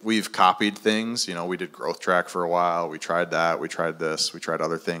copied things. We did Growth Track for a while. We tried that. We tried this. We tried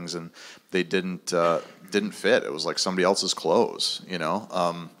other things, and they didn't fit. It was like somebody else's clothes.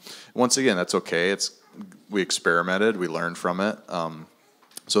 Once again, that's okay. We experimented. We learned from it.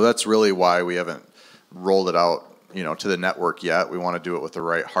 So that's really why we haven't rolled it out, to the network yet. We want to do it with the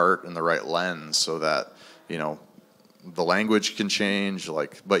right heart and the right lens, so that the language can change.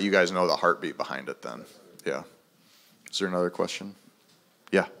 But you guys know the heartbeat behind it. Then, yeah. Is there another question?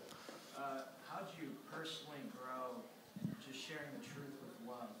 Yeah. How did you personally grow in just sharing the truth with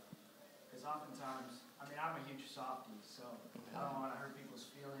love? Because oftentimes, I'm a huge softie, so I don't want to hurt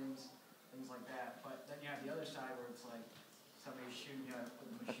people's feelings, things like that. But then you have the other side where it's like somebody's shooting you with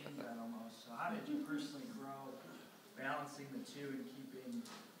a machine gun almost. So how did you personally grow, balancing the two and keeping,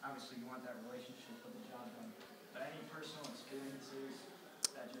 obviously you want that relationship with the job done, but any personal experiences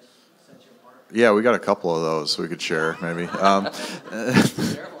that just set you apart? Yeah, we got a couple of those we could share, maybe.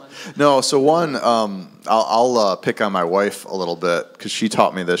 No, so one, I'll pick on my wife a little bit because she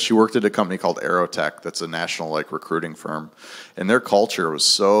taught me this. She worked at a company called Aerotech that's a national recruiting firm, and their culture was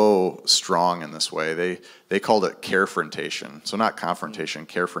so strong in this way. They called it carefrontation, so not confrontation,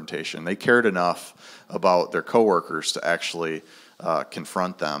 carefrontation. They cared enough about their coworkers to actually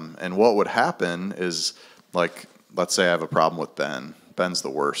confront them. And what would happen is, let's say I have a problem with Ben. Ben's the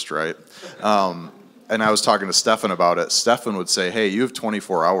worst, right? And I was talking to Stefan about it. Stefan would say, hey, you have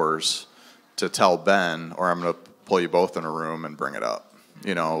 24 hours to tell Ben, or I'm going to pull you both in a room and bring it up.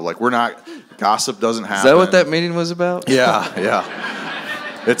 We're not, gossip doesn't happen. Is that what that meeting was about? Yeah.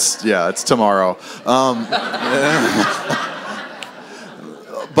 It's tomorrow.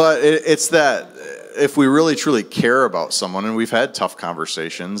 But it's that if we really truly care about someone, and we've had tough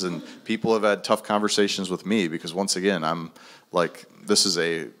conversations, and people have had tough conversations with me, because once again, I'm this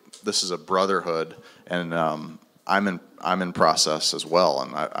is a brotherhood, and I'm in process as well,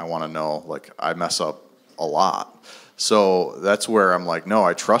 and I want to know, I mess up a lot. So that's where I'm no,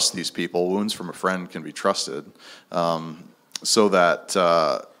 I trust these people. Wounds from a friend can be trusted. So that,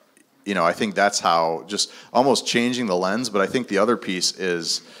 I think that's how, just almost changing the lens. But I think the other piece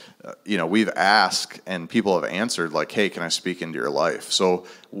is, we've asked and people have answered, hey, can I speak into your life? So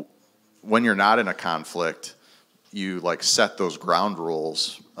when you're not in a conflict, you set those ground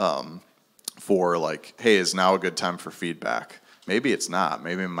rules for hey, is now a good time for feedback? Maybe it's not.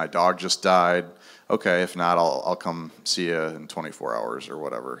 Maybe my dog just died. Okay, if not, I'll come see you in 24 hours or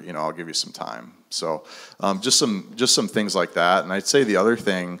whatever. I'll give you some time. So just some things like that. And I'd say the other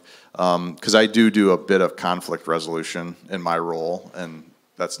thing, because I do a bit of conflict resolution in my role, and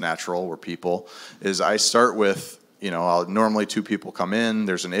that's natural, we're people, is I start with, normally two people come in,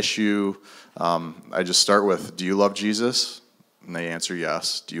 there's an issue. I just start with, do you love Jesus? And they answer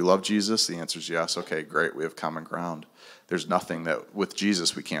yes. Do you love Jesus? The answer is yes. Okay, great, we have common ground. There's nothing that with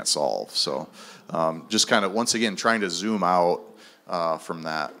Jesus we can't solve. So just kind of, once again, trying to zoom out from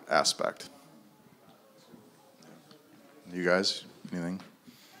that aspect. You guys, anything?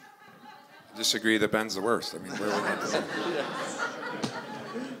 I disagree that Ben's the worst. Where are we going to go?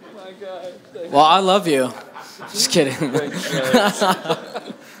 My God. Well, I love you. Just kidding.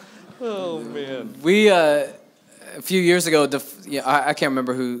 Oh, man. We, a few years ago, I can't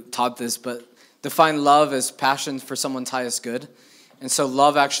remember who taught this, but define love as passion for someone's highest good. And so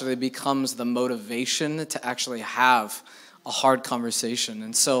love actually becomes the motivation to actually have a hard conversation.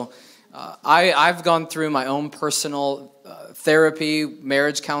 And so I've gone through my own personal therapy,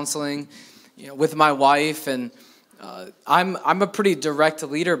 marriage counseling, with my wife, and I'm a pretty direct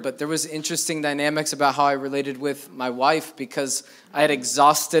leader, but there was interesting dynamics about how I related with my wife because I had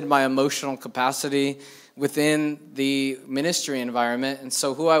exhausted my emotional capacity within the ministry environment, and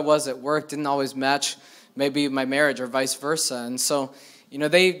so who I was at work didn't always match maybe my marriage or vice versa. And so,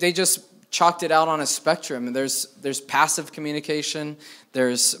 they just chalked it out on a spectrum. And there's passive communication,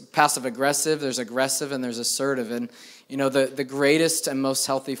 there's passive aggressive, there's aggressive, and there's assertive. And the greatest and most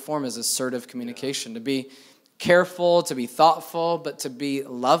healthy form is assertive communication, to be careful, to be thoughtful, but to be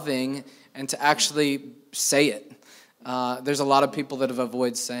loving and to actually say it. There's a lot of people that have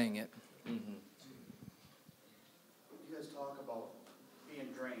avoided saying it. You guys talk about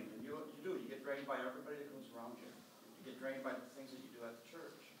being drained, and you do. You get drained by everybody that comes around you. You get drained by the things that you do at the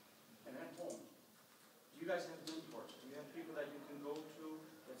church and at home. Do you guys have mentors? Do you have people that you can go to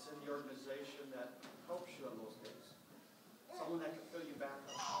that's in the organization that helps you on those days? Someone that can fill you back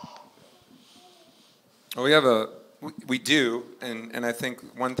up? Well, we do, and I think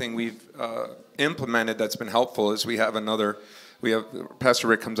one thing we've implemented that's been helpful is Pastor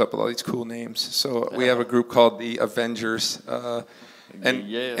Rick comes up with all these cool names. So we have a group called the Avengers, and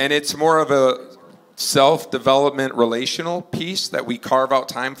it's more of a self-development relational piece that we carve out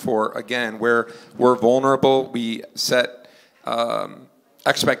time for, again, where we're vulnerable, we set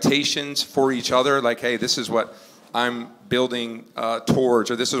expectations for each other, like, hey, this is what I'm building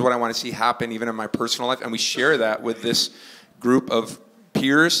towards, or this is what I want to see happen even in my personal life, and we share that with this group of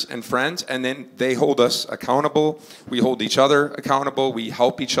peers and friends, and then they hold us accountable, we hold each other accountable, we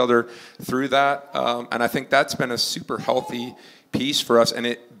help each other through that, and I think that's been a super healthy piece for us, and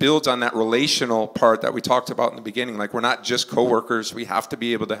it builds on that relational part that we talked about in the beginning. Like, we're not just coworkers, we have to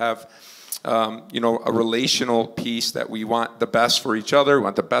be able to have a relational piece that we want the best for each other, we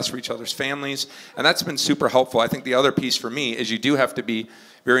want the best for each other's families, and that's been super helpful. I think the other piece for me is you do have to be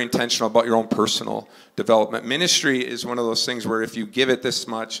very intentional about your own personal development. Ministry is one of those things where if you give it this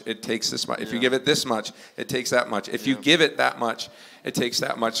much, it takes this much. If you give it this much, it takes that much. If you give it that much, it takes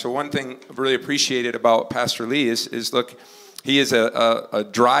that much. So one thing I've really appreciated about Pastor Lee is look, he is a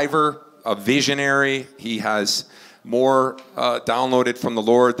driver, a visionary. He has more downloaded from the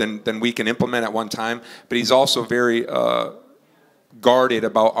Lord than we can implement at one time. But he's also very guarded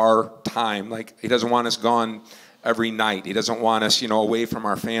about our time. Like, he doesn't want us gone every night. He doesn't want us, away from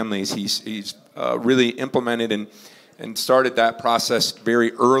our families. He's really implemented and started that process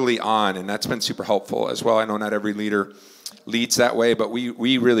very early on, and that's been super helpful as well. I know not every leader leads that way, but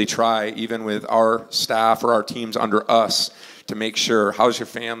we really try, even with our staff or our teams under us, to make sure, how's your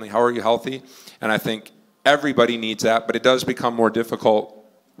family? How are you healthy? And I think everybody needs that, but it does become more difficult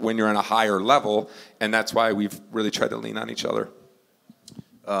when you're on a higher level, and that's why we've really tried to lean on each other.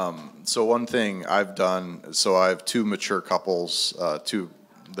 So one thing I've done, so I have two mature couples,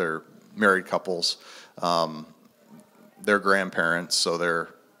 they're married couples. They're grandparents, so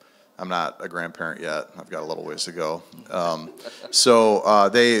I'm not a grandparent yet. I've got a little ways to go.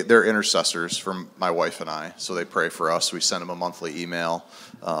 They're intercessors for my wife and I, so they pray for us. We send them a monthly email,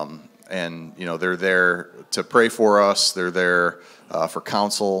 and they're there to pray for us. They're there for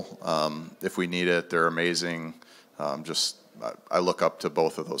counsel if we need it. They're amazing. I look up to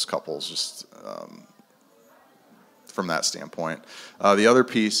both of those couples just from that standpoint. The other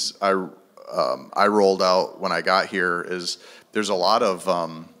piece I rolled out when I got here is there's a lot of,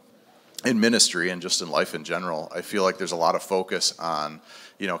 in ministry and just in life in general, I feel like there's a lot of focus on,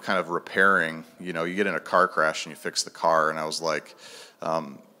 kind of repairing. You get in a car crash and you fix the car, and I was like,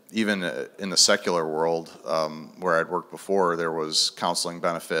 even in the secular world where I'd worked before, there was counseling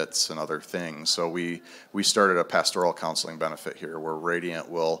benefits and other things. So we started a pastoral counseling benefit here where Radiant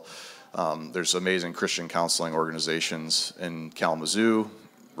will, there's amazing Christian counseling organizations in Kalamazoo.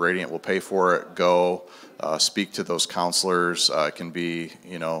 Radiant will pay for it. Go speak to those counselors. It can be,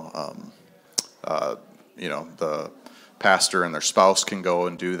 the pastor and their spouse can go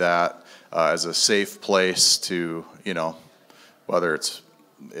and do that as a safe place to, whether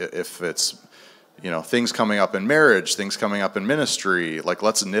if it's, things coming up in marriage, things coming up in ministry, like,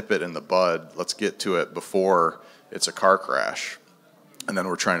 let's nip it in the bud. Let's get to it before it's a car crash. And then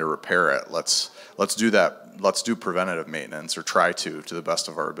we're trying to repair it. Let's do that. Let's do preventative maintenance, or try to the best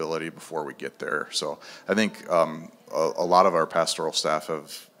of our ability before we get there. So I think a lot of our pastoral staff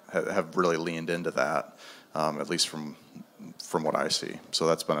have really leaned into that, at least from what I see. So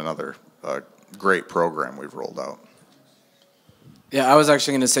that's been another great program we've rolled out. Yeah, I was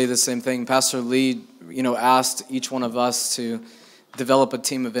actually going to say the same thing. Pastor Lee, asked each one of us to develop a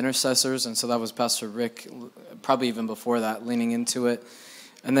team of intercessors, and so that was Pastor Rick, probably even before that, leaning into it.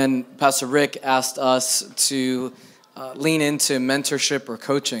 And then Pastor Rick asked us to lean into mentorship or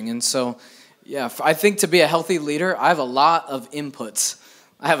coaching. And so, Yeah, I think to be a healthy leader, I have a lot of inputs.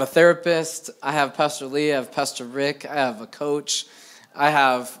 I have a therapist, I have Pastor Lee, I have Pastor Rick, I have a coach, I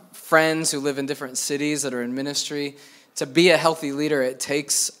have friends who live in different cities that are in ministry. To be a healthy leader, it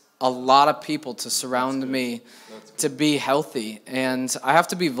takes a lot of people to surround me to be healthy. And I have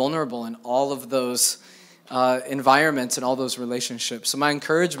to be vulnerable in all of those environments and all those relationships. So my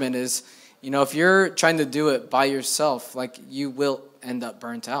encouragement is, if you're trying to do it by yourself, like, you will end up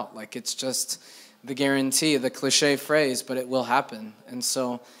burnt out. Like, it's just the guarantee, the cliche phrase, but it will happen. And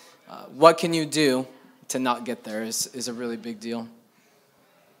so what can you do to not get there is a really big deal.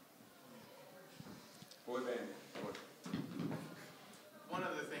 One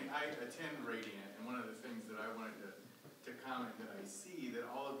of the things, I attend Radiant, and one of the things that I wanted to comment that I see that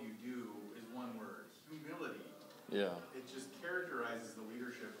all of you do is one word: humility. Yeah. It just characterizes the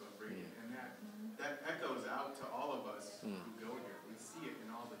leadership of Radiant, and that echoes out to all of us who go here. We see it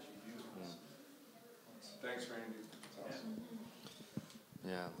in all that you do. Thanks, Randy. That's awesome.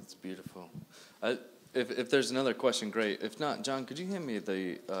 Yeah, that's beautiful. If there's another question, great. If not, John, could you hand me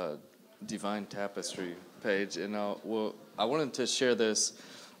the Divine Tapestry page? And I wanted to share this.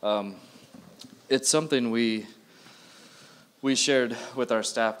 It's something we shared with our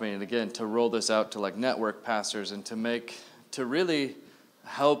staff meeting, again, to roll this out to like network pastors and to really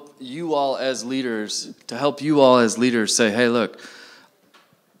help you all as leaders, say, hey, look,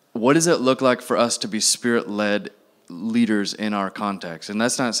 what does it look like for us to be Spirit-led leaders in our context? And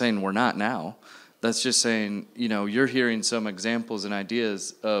that's not saying we're not now. That's just saying, you're hearing some examples and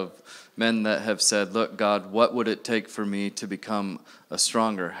ideas of men that have said, look, God, what would it take for me to become a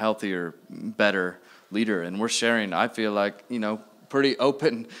stronger, healthier, better leader? And we're sharing, I feel like, pretty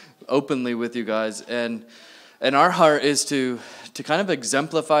openly with you guys. And our heart is to kind of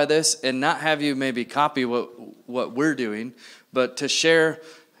exemplify this and not have you maybe copy what we're doing, but to share,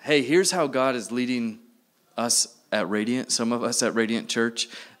 hey, here's how God is leading us at Radiant, some of us at Radiant Church,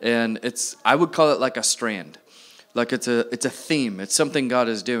 and I would call it like a strand, like it's a theme. It's something God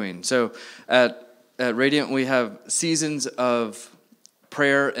is doing. So at Radiant, we have seasons of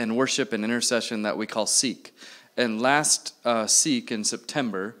prayer and worship and intercession that we call Seek. And last Seek in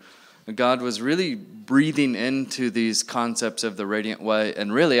September, God was really breathing into these concepts of the Radiant Way,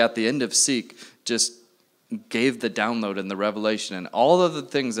 and really at the end of Seek, just gave the download and the revelation, and all of the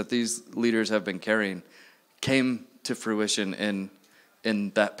things that these leaders have been carrying came to fruition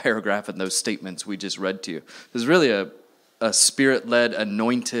in that paragraph and those statements we just read to you. There's really a Spirit-led,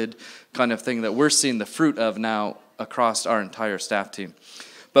 anointed kind of thing that we're seeing the fruit of now across our entire staff team.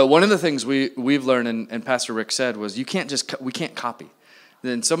 But one of the things we've learned, and Pastor Rick said, was we can't copy.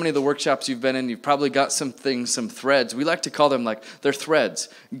 In so many of the workshops you've been in, you've probably got some things, some threads. We like to call them they're threads.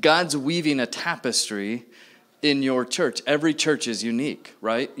 God's weaving a tapestry in your church. Every church is unique,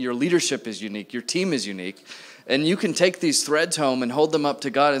 right? Your leadership is unique. Your team is unique. And you can take these threads home and hold them up to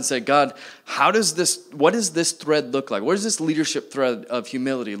God and say, God, what does this thread look like? What does this leadership thread of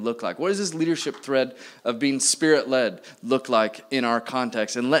humility look like? What does this leadership thread of being Spirit-led look like in our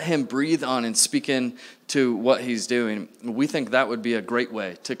context? And let him breathe on and speak in to what he's doing. We think that would be a great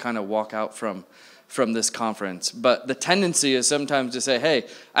way to kind of walk out from this conference. But the tendency is sometimes to say, hey,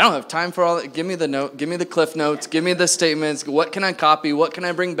 I don't have time for all that. Give me the note, give me the cliff notes, give me the statements. What can I copy? What can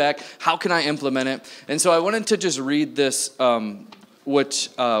I bring back? How can I implement it? And so I wanted to just read this, which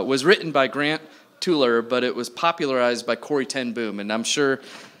was written by Grant Tuller, but it was popularized by Corrie ten Boom. And I'm sure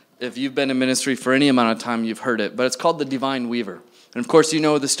if you've been in ministry for any amount of time, you've heard it. But it's called The Divine Weaver. And of course, you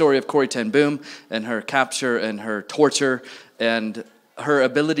know the story of Corrie ten Boom and her capture and her torture and her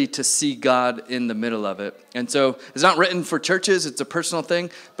ability to see God in the middle of it. And so it's not written for churches, it's a personal thing,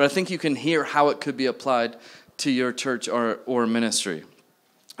 but I think you can hear how it could be applied to your church or ministry.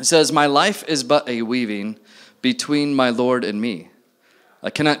 It says, my life is but a weaving between my Lord and me. I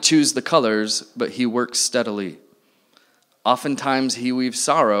cannot choose the colors, but he works steadily. Oftentimes he weaves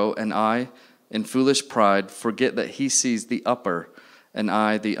sorrow, and I, in foolish pride, forget that he sees the upper, and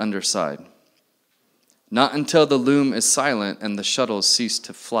I the underside. Not until the loom is silent and the shuttles cease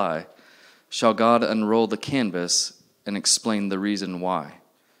to fly shall God unroll the canvas and explain the reason why.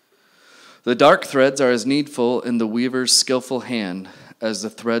 The dark threads are as needful in the weaver's skillful hand as the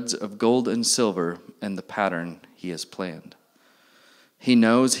threads of gold and silver and the pattern he has planned. He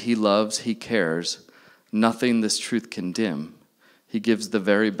knows, he loves, he cares. Nothing this truth can dim. He gives the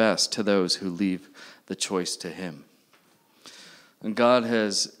very best to those who leave the choice to him. And God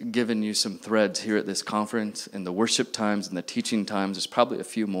has given you some threads here at this conference, in the worship times and the teaching times. There's probably a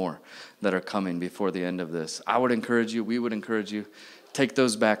few more that are coming before the end of this. I would encourage you, we would encourage you, take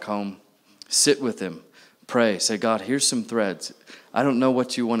those back home, sit with him, pray, say, God, here's some threads. I don't know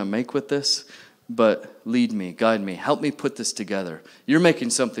what you want to make with this, but lead me, guide me, help me put this together. You're making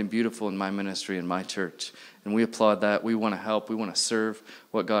something beautiful in my ministry, in my church, and we applaud that. We want to help. We want to serve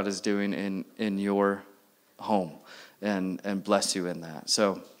what God is doing in your home and bless you in that.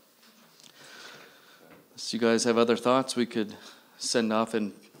 So, you guys have other thoughts, we could send off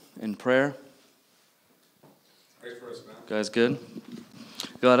in prayer. Pray for us, man. Guys good?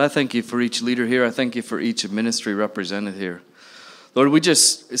 God, I thank you for each leader here. I thank you for each ministry represented here. Lord, we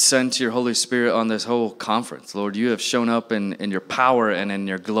just sent your Holy Spirit on this whole conference. Lord, you have shown up in your power and in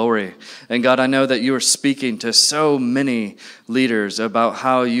your glory. And God, I know that you are speaking to so many leaders about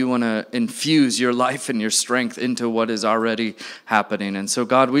how you want to infuse your life and your strength into what is already happening. And so,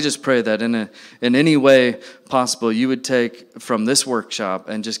 God, we just pray that in any way possible, you would take from this workshop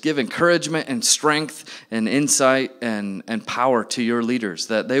and just give encouragement and strength and insight and power to your leaders,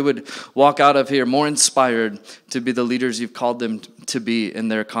 that they would walk out of here more inspired to be the leaders you've called them to be in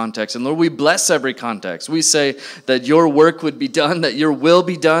their context. And Lord, we bless every context. We say that your work would be done, that your will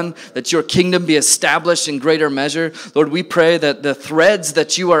be done, that your kingdom be established in greater measure. Lord, we pray that the threads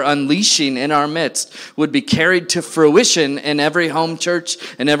that you are unleashing in our midst would be carried to fruition in every home church,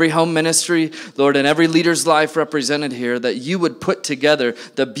 in every home ministry, Lord, in every leader's life represented here, that you would put together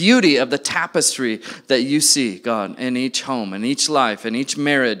the beauty of the tapestry that you see, God, in each home, in each life, in each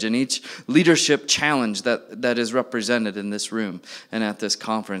marriage, in each leadership challenge that is represented in this room and at this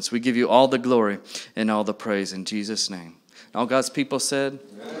conference. We give you all the glory and all the praise in Jesus' name. All God's people said,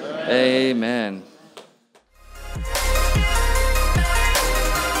 Amen. Amen.